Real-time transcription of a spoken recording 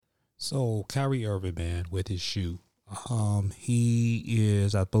So Kyrie Irving, man, with his shoe, he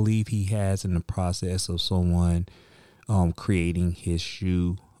is, I believe, he has in the process of someone creating his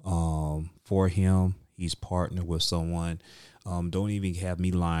shoe for him. He's partnered with someone. Don't even have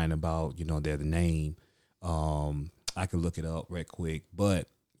me lying about their name. I can look it up right quick, but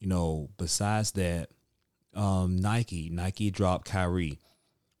besides that, Nike dropped Kyrie,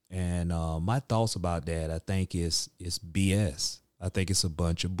 and my thoughts about that, I think is BS. I think it's a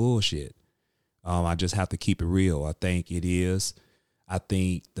bunch of bullshit. I just have to keep it real. I think it is. I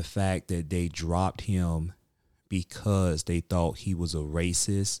think the fact that they dropped him because they thought he was a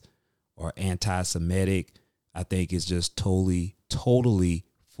racist or anti-Semitic, I think is just totally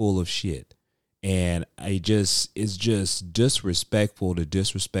full of shit. And it's just disrespectful to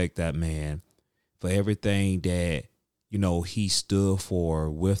disrespect that man for everything that, he stood for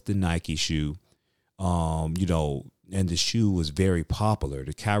with the Nike shoe. And the shoe was very popular.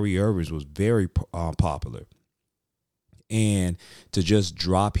 The Kyrie Irving was very popular. And to just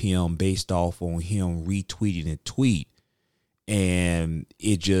drop him based off on him retweeting a tweet, and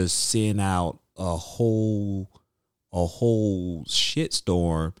it just sent out a whole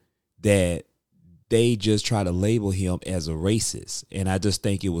shitstorm that they just try to label him as a racist. And I just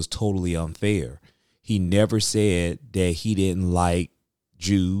think it was totally unfair. He never said that he didn't like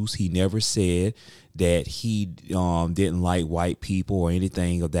Jews. He never said that he didn't like white people or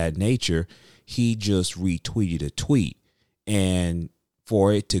anything of that nature. He just retweeted a tweet. And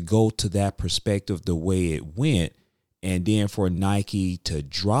for it to go to that perspective the way it went, and then for Nike to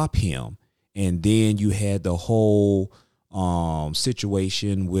drop him, and then you had the whole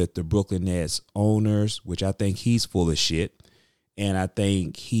situation with the Brooklyn Nets owners, which I think he's full of shit. And I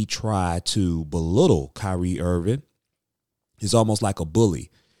think he tried to belittle Kyrie Irving. He's almost like a bully.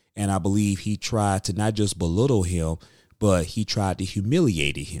 And I believe he tried to not just belittle him, but he tried to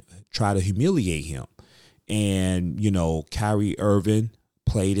humiliate him. And, Kyrie Irving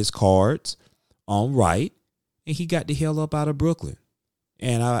played his cards on right, and he got the hell up out of Brooklyn.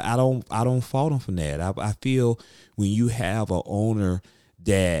 And I don't fault him for that. I feel when you have an owner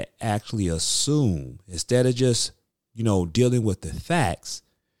that actually assume, instead of just, dealing with the facts,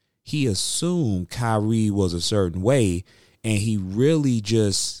 he assumed Kyrie was a certain way, and he really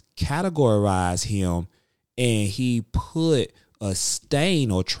just categorized him, and he put a stain,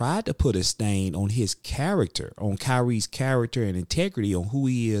 or tried to put a stain, on his character, on Kyrie's character and integrity, on who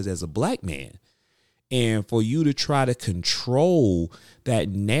he is as a black man. And for you to try to control that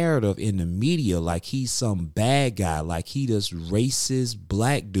narrative in the media like he's some bad guy, like he this racist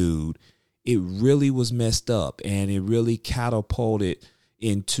black dude, it really was messed up, and it really catapulted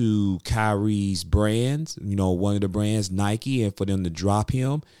into Kyrie's brands, one of the brands, Nike, and for them to drop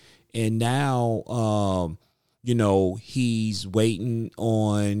him. And now, he's waiting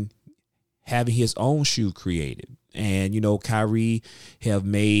on having his own shoe created. And, Kyrie have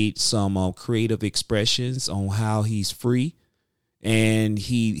made some creative expressions on how he's free. And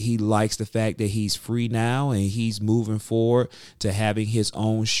he likes the fact that he's free now, and he's moving forward to having his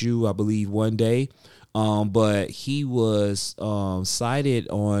own shoe, I believe, one day. But he was cited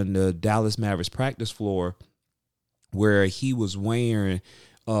on the Dallas Mavericks practice floor where he was wearing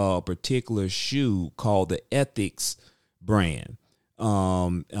a particular shoe called the Ethics brand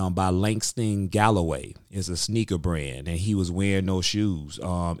by Langston Galloway. It's a sneaker brand, and he was wearing those shoes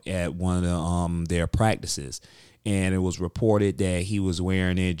at one of their practices. And it was reported that he was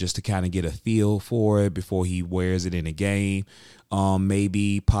wearing it just to kind of get a feel for it before he wears it in a game,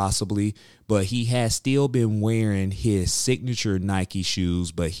 possibly. But he has still been wearing his signature Nike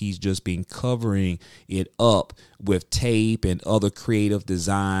shoes, but he's just been covering it up with tape and other creative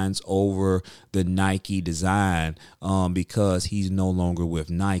designs over the Nike design because he's no longer with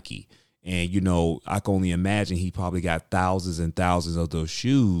Nike. And, I can only imagine he probably got thousands and thousands of those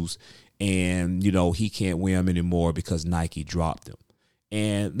shoes. And, he can't wear them anymore because Nike dropped them.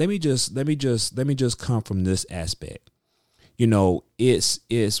 And let me just come from this aspect.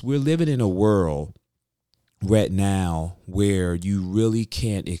 We're living in a world right now where you really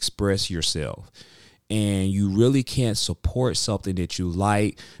can't express yourself, and you really can't support something that you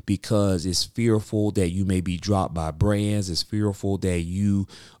like because it's fearful that you may be dropped by brands. It's fearful that you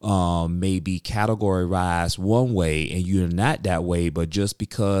may be categorized one way and you're not that way, but just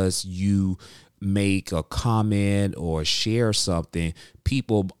because you make a comment or share something,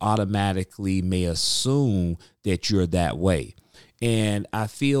 people automatically may assume that you're that way. And I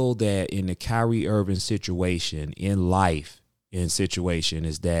feel that in the Kyrie Irving situation, in life, situation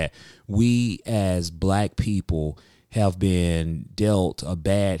is that we as black people have been dealt a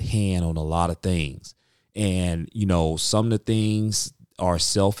bad hand on a lot of things. And, some of the things are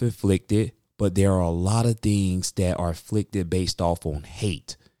self-inflicted, but there are a lot of things that are inflicted based off on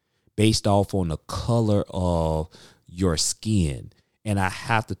hate, based off on the color of your skin. And I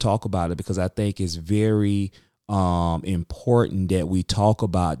have to talk about it because I think it's very important that we talk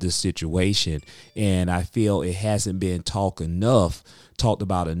about this situation. And I feel it hasn't been talked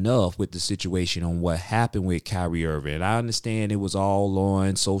about enough with the situation on what happened with Kyrie Irving. And I understand it was all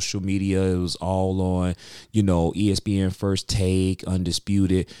on social media. It was all on, ESPN First Take,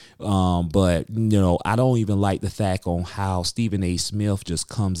 Undisputed. But, I don't even like the fact on how Stephen A. Smith just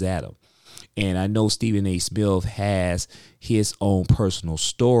comes at him. And I know Stephen A. Smith has his own personal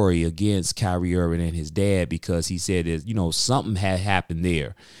story against Kyrie Irving and his dad, because he said that, something had happened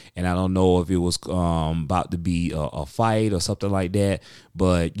there. And I don't know if it was about to be a fight or something like that.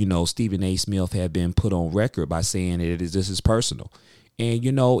 But, Stephen A. Smith had been put on record by saying that this is personal. And,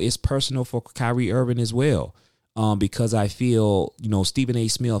 it's personal for Kyrie Irving as well. Because I feel, Stephen A.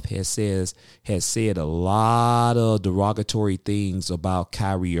 Smith has said a lot of derogatory things about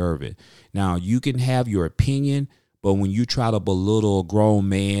Kyrie Irving. Now, you can have your opinion, but when you try to belittle a grown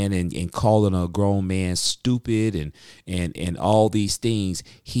man and calling a grown man stupid and all these things,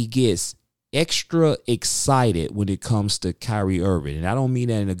 he gets extra excited when it comes to Kyrie Irving. And I don't mean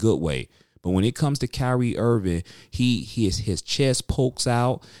that in a good way. But when it comes to Kyrie Irving, his chest pokes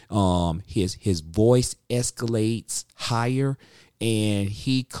out, his voice escalates higher, and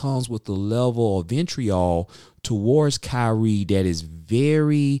he comes with a level of vitriol towards Kyrie that is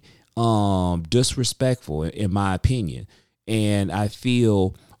very disrespectful, in my opinion. And I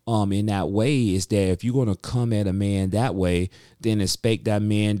feel in that way is that if you're going to come at a man that way, then expect that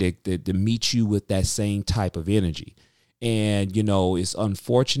man to meet you with that same type of energy. And, it's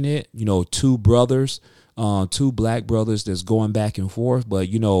unfortunate, two brothers, two black brothers that's going back and forth. But,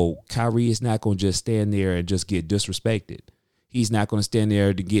 Kyrie is not going to just stand there and just get disrespected. He's not going to stand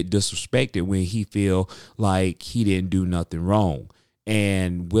there to get disrespected when he feel like he didn't do nothing wrong.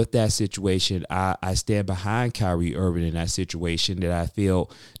 And with that situation, I stand behind Kyrie Irving in that situation, that I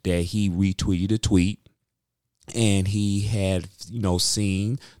feel that he retweeted a tweet. And he had,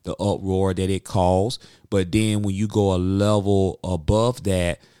 seen the uproar that it caused. But then when you go a level above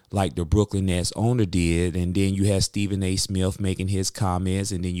that, like the Brooklyn Nets owner did, and then you have Stephen A. Smith making his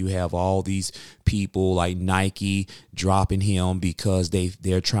comments, and then you have all these people like Nike dropping him because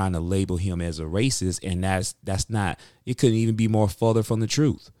they're trying to label him as a racist, and that's not. It couldn't even be more further from the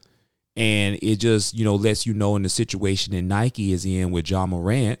truth. And it just, lets you know in the situation that Nike is in with John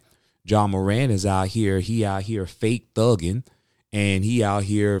Morant. John Morant is out here. He out here fake thugging, and he out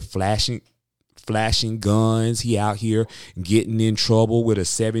here flashing guns. He out here getting in trouble with a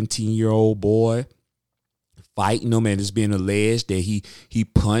 17-year-old boy, fighting him, and it's been alleged that he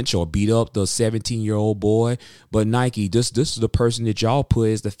punched or beat up the 17-year-old boy. But Nike, this is the person that y'all put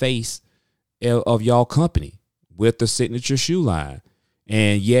as the face of y'all company with the signature shoe line.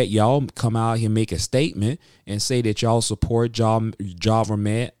 And yet y'all come out here, make a statement and say that y'all support Ja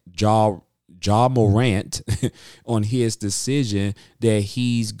Morant on his decision that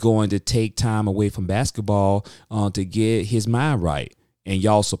he's going to take time away from basketball to get his mind right. And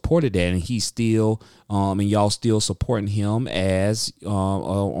y'all supported that, and he's still and y'all still supporting him as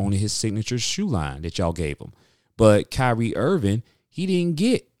on his signature shoe line that y'all gave him. But Kyrie Irving, he didn't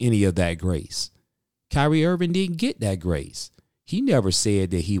get any of that grace. Kyrie Irving didn't get that grace. He never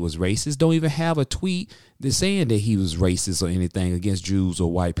said that he was racist. Don't even have a tweet that's saying that he was racist or anything against Jews or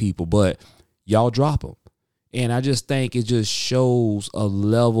white people. But y'all drop him. And I just think it just shows a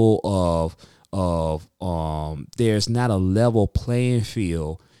level of there's not a level playing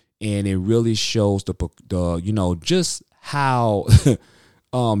field. And it really shows the just how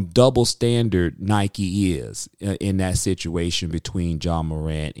double standard Nike is in that situation between John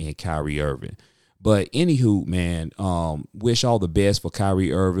Morant and Kyrie Irving. But anywho, man, wish all the best for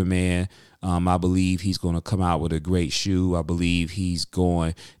Kyrie Irving, man. I believe he's going to come out with a great shoe. I believe he's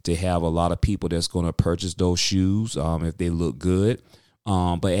going to have a lot of people that's going to purchase those shoes if they look good.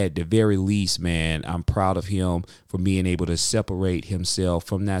 But at the very least, man, I'm proud of him for being able to separate himself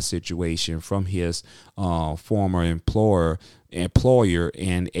from that situation, from his former employer,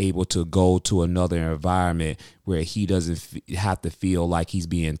 and able to go to another environment where he doesn't have to feel like he's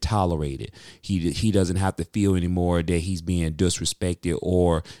being tolerated. He doesn't have to feel anymore that he's being disrespected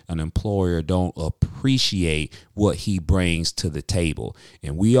or an employer don't appreciate what he brings to the table.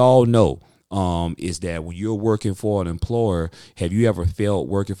 And we all know is that when you're working for an employer, have you ever felt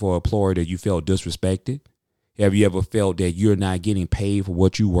working for an employer that you felt disrespected? Have you ever felt that you're not getting paid for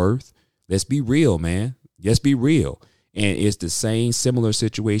what you're worth? Let's be real, man. Let's be real. And it's the same similar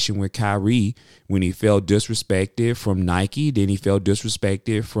situation with Kyrie when he felt disrespected from Nike. Then he felt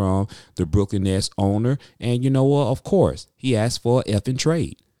disrespected from the Brooklyn Nets owner. And you know what? Of course, he asked for an effing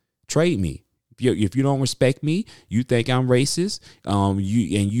trade. Trade me. If you don't respect me, you think I'm racist,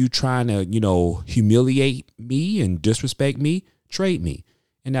 you trying to, humiliate me and disrespect me, trade me.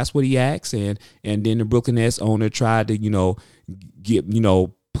 And that's what he asked. And then the Brooklyn Nets owner tried to,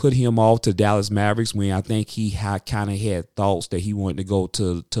 put him off to Dallas Mavericks when I think he kind of had thoughts that he wanted to go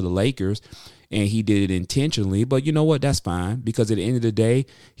to the Lakers, and he did it intentionally. But you know what? That's fine, because at the end of the day,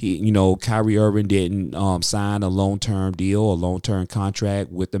 Kyrie Irving didn't sign a long-term deal, a long-term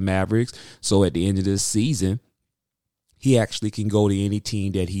contract with the Mavericks. So at the end of this season, he actually can go to any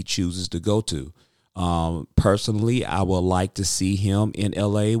team that he chooses to go to. Personally, I would like to see him in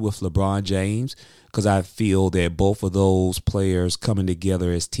LA with LeBron James, because I feel that both of those players coming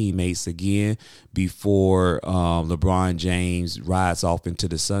together as teammates again before LeBron James rides off into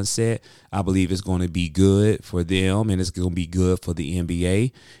the sunset, I believe it's going to be good for them, and it's going to be good for the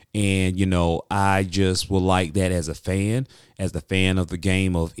NBA. And, I just would like that as the fan of the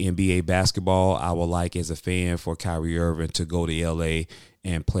game of NBA basketball. I would like, as a fan, for Kyrie Irving to go to LA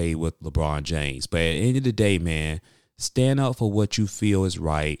and play with LeBron James. But at the end of the day, man, stand up for what you feel is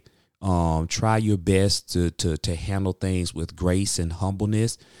right. Try your best to handle things with grace and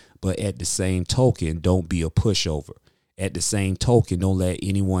humbleness, but at the same token, don't be a pushover. At the same token, don't let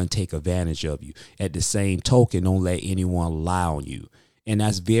anyone take advantage of you. At the same token, don't let anyone lie on you. And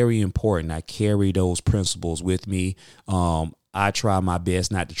that's very important. I carry those principles with me. I try my best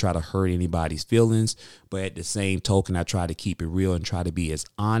not to try to hurt anybody's feelings, but at the same token, I try to keep it real and try to be as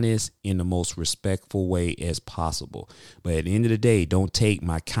honest in the most respectful way as possible. But at the end of the day, don't take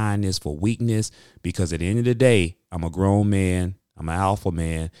my kindness for weakness, because at the end of the day, I'm a grown man, I'm an alpha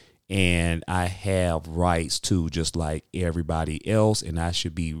man, and I have rights too, just like everybody else, and I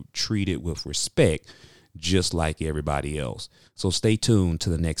should be treated with respect just like everybody else. So stay tuned to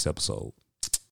the next episode.